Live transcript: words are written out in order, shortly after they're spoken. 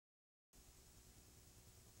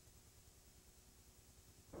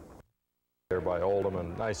by Oldham,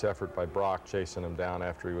 and nice effort by Brock chasing him down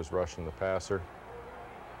after he was rushing the passer.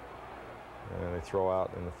 And they throw out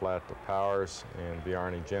in the flat to Powers, and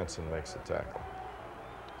Bjarne Jensen makes the tackle.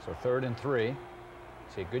 So 3rd and 3.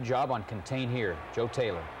 See, good job on contain here. Joe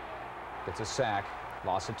Taylor gets a sack,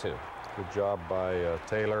 loss of 2. Good job by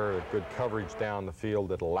Taylor. Good coverage down the field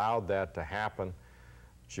that allowed that to happen.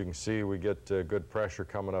 As you can see, we get good pressure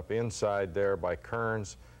coming up inside there by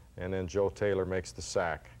Kearns, and then Joe Taylor makes the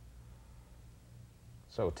sack.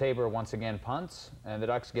 So Tabor once again punts, and the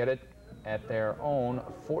Ducks get it at their own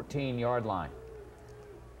 14-yard line.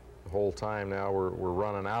 The whole time now we're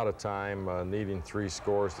running out of time, needing 3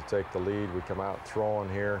 scores to take the lead. We come out throwing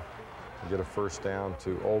here and get a first down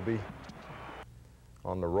to Obi.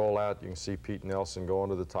 On the rollout, you can see Pete Nelson going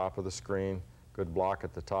to the top of the screen. Good block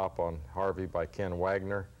at the top on Harvey by Ken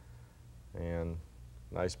Wagner. And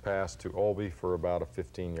nice pass to Obi for about a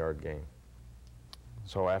 15-yard gain.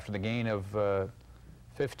 So after the gain of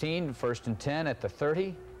 15, 1st and 10 at the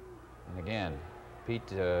 30. And again, Pete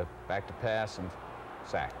back to pass and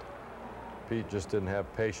sacked. Pete just didn't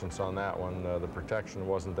have patience on that one. The protection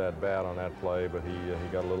wasn't that bad on that play, but he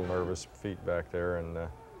got a little nervous, feet back there, and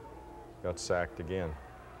got sacked again.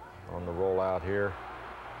 On the rollout here,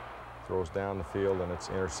 throws down the field, and it's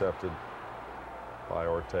intercepted by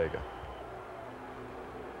Ortega.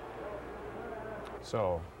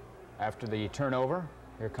 So after the turnover,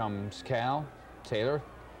 here comes Cal Taylor.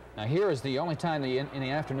 Now here is the only time in the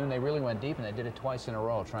afternoon they really went deep, and they did it twice in a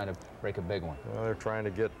row, trying to break a big one. Well, they're trying to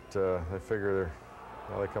get, they figure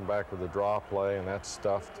they come back with a draw play, and that's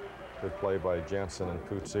stuffed. Good play by Jensen and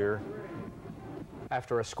Putsier.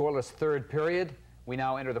 After a scoreless 3rd period, we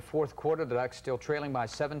now enter the 4th quarter. The Ducks still trailing by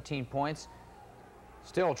 17 points.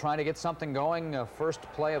 Still trying to get something going. First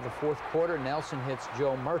play of the 4th quarter, Nelson hits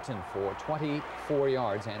Joe Merton for 24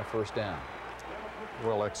 yards and a first down.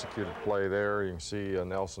 Well-executed play there. You can see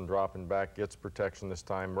Nelson dropping back, gets protection this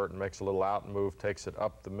time. Merton makes a little out and move, takes it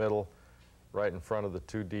up the middle, right in front of the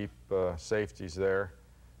 2 deep safeties there.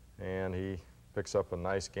 And he picks up a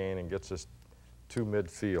nice gain and gets us to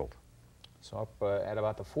midfield. So up at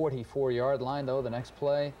about the 44-yard line, though, the next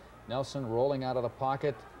play, Nelson rolling out of the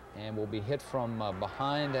pocket and will be hit from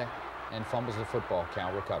behind and fumbles the football.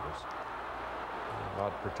 Cal recovers.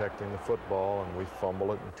 Not protecting the football, and we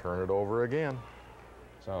fumble it and turn it over again.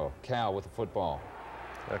 So Cal with the football.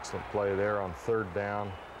 Excellent play there on 3rd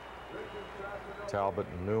down. Talbot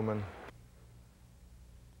and Newman.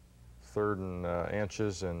 3rd and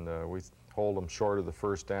inches, and we hold them short of the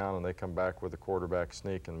first down, and they come back with a quarterback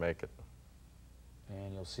sneak and make it.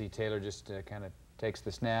 And you'll see Taylor just kind of takes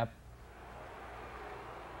the snap.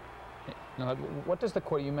 Now, what does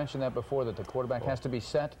you mentioned that before, that the quarterback has to be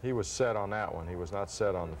set? He was set on that one. He was not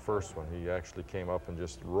set on the first one. He actually came up and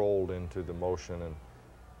just rolled into the motion and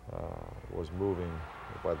was moving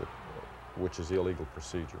which is illegal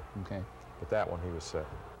procedure. Okay. But that one he was set.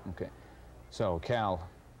 Okay. So Cal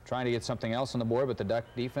trying to get something else on the board, but the Duck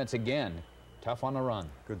defense again tough on the run.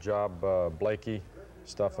 Good job, Blakey,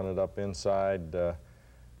 stuffing it up inside.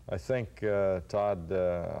 I think, Todd,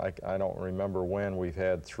 I don't remember when we've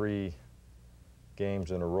had 3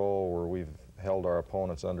 games in a row where we've held our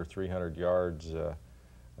opponents under 300 yards.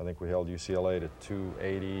 I think we held UCLA to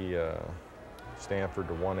 280, Stanford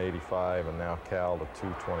to 185, and now Cal to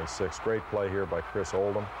 226. Great play here by Chris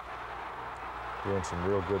Oldham, doing some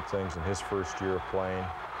real good things in his first year of playing.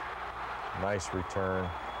 Nice return,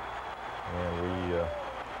 and we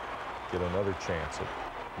get another chance at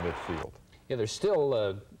midfield. Yeah, there's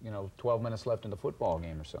still, 12 minutes left in the football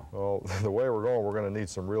game or so. Well, the way we're going, we're going to need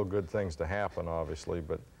some real good things to happen, obviously,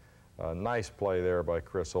 but nice play there by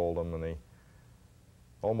Chris Oldham, and he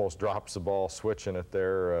almost drops the ball, switching it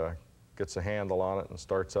there, gets a handle on it and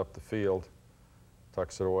starts up the field,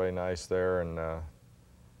 tucks it away nice there, and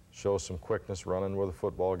shows some quickness running with the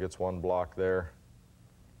football, gets 1 block there.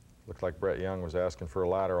 Looked like Brett Young was asking for a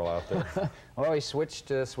lateral out there. Well, he switched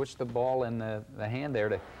the ball in the hand there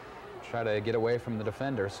to try to get away from the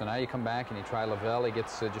defender. So now you come back and you try Lavelle. He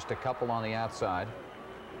gets just a couple on the outside.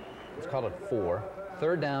 Let's call it 4.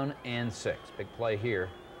 3rd down and 6. Big play here.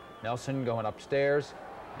 Nelson going upstairs,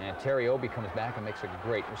 and Terry Obi comes back and makes a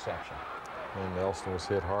great reception. And Nelson was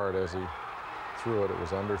hit hard as he threw it. It was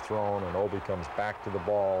underthrown, and Obi comes back to the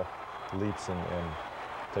ball, leaps and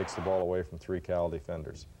takes the ball away from 3 Cal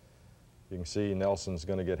defenders. You can see Nelson's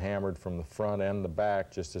going to get hammered from the front and the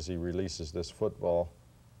back just as he releases this football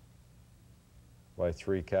by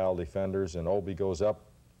 3 Cal defenders, and Obi goes up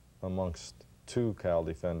amongst 2 Cal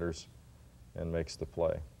defenders and makes the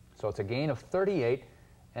play. So it's a gain of 38,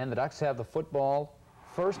 and the Ducks have the football,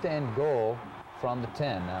 1st and goal from the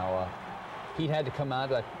 10. Now, He had to come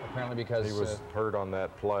out apparently because he was hurt on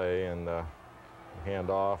that play, and hand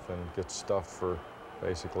off and gets stuffed for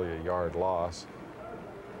basically a yard loss.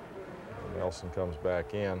 Nelson comes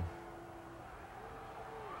back in.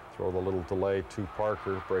 Throw the little delay to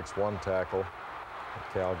Parker, breaks one tackle.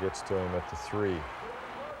 Cal gets to him at the 3.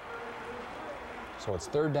 So it's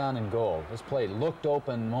 3rd down and goal. This play looked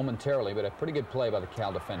open momentarily, but a pretty good play by the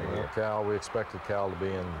Cal defender here. We expected Cal to be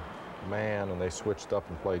in man, and they switched up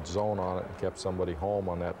and played zone on it and kept somebody home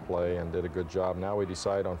on that play and did a good job. Now we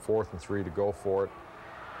decide on 4th and 3 to go for it,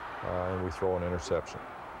 and we throw an interception.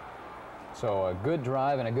 So a good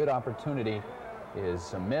drive and a good opportunity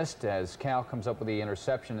is missed as Cal comes up with the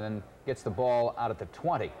interception and then gets the ball out at the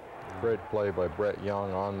 20. Great play by Brett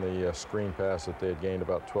Young on the screen pass that they had gained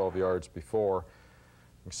about 12 yards before.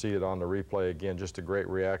 You can see it on the replay again. Just a great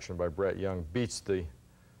reaction by Brett Young. Beats the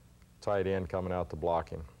tight end coming out to block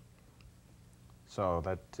him. So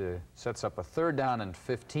that sets up a 3rd down and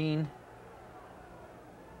 15.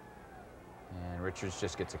 And Richards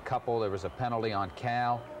just gets a couple. There was a penalty on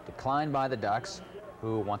Cal, declined by the Ducks,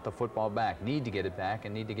 who want the football back, need to get it back,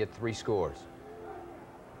 and need to get 3 scores.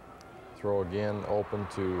 Throw again open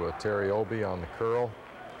to Terry Obie on the curl,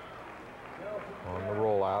 on the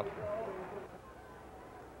rollout.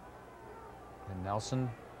 And Nelson,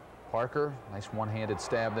 Parker, nice one-handed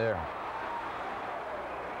stab there.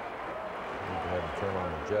 Need to have him turn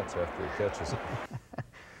on the jets after he catches it.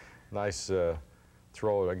 Nice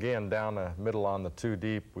throw again down the middle on the 2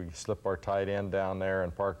 deep. We slip our tight end down there,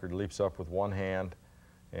 and Parker leaps up with one hand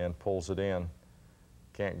and pulls it in.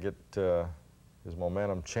 Can't get his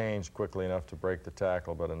momentum changed quickly enough to break the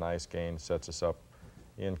tackle, but a nice gain sets us up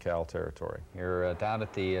in Cal territory. You're down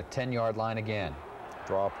at the 10-yard line again.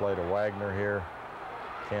 Draw play to Wagner here.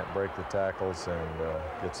 Can't break the tackles and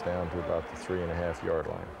gets down to about the 3.5-yard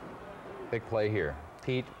line. Big play here.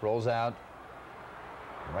 Pete rolls out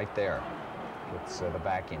right there. Gets the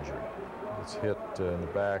back injury. Gets hit in the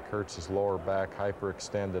back, hurts his lower back,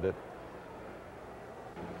 hyperextended it.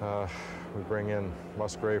 We bring in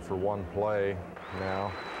Musgrave for one play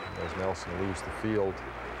now as Nelson leaves the field.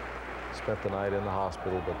 Spent the night in the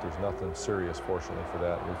hospital, but there's nothing serious, fortunately, for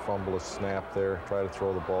that. We fumble a snap there, try to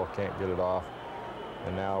throw the ball, can't get it off.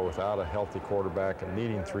 And now, without a healthy quarterback and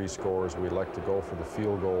needing 3 scores, we elect to go for the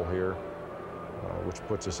field goal here, which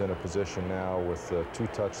puts us in a position now with 2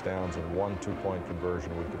 touchdowns and 1 2-point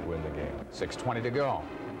conversion. We could win the game. 6:20 to go.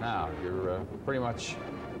 Now, you're pretty much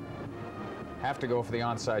have to go for the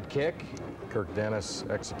onside kick. Kirk Dennis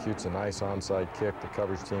executes a nice onside kick. The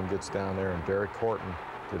coverage team gets down there, and Derek Horton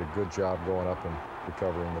did a good job going up and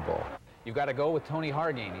recovering the ball. You've got to go with Tony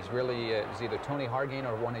Hargain. He's really it's either Tony Hargain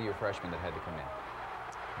or one of your freshmen that had to come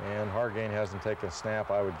in. And Hargain hasn't taken a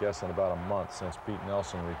snap, I would guess, in about a month since Pete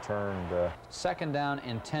Nelson returned. 2nd down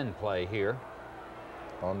and 10 play here.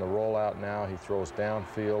 On the rollout now, he throws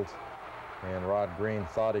downfield, and Rod Green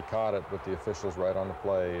thought he caught it, but the officials right on the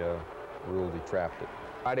play ruled he trapped it.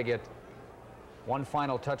 Try to get one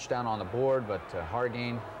final touchdown on the board, but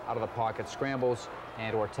Hargain out of the pocket scrambles,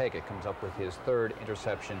 and Ortega comes up with his 3rd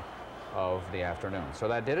interception of the afternoon. So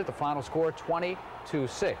that did it. The final score,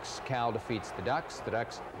 20-6. Cal defeats the Ducks. The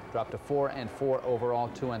Ducks drop to 4-4 overall,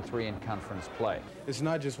 2-3 in conference play. It's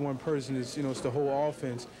not just one person. It's it's the whole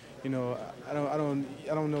offense. I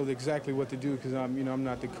don't know exactly what to do because I'm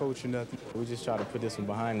not the coach or nothing. We just try to put this one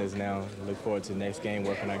behind us now. Look forward to the next game,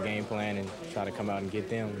 work on our game plan, and try to come out and get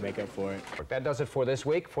them, make up for it. That does it for this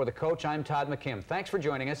week. For the coach, I'm Todd McKim. Thanks for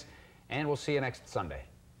joining us, and we'll see you next Sunday.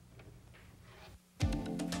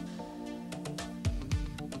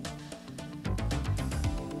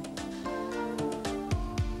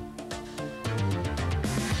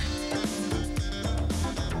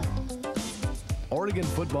 Oregon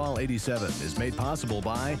Football 87 is made possible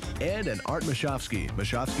by Ed and Art Mashofsky,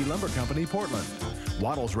 Mashofsky Lumber Company, Portland,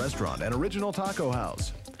 Waddles Restaurant and Original Taco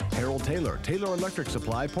House, Harold Taylor, Taylor Electric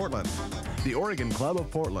Supply, Portland, the Oregon Club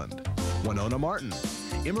of Portland, Winona Martin,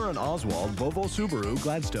 Immer and Oswald, Volvo Subaru,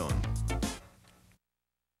 Gladstone,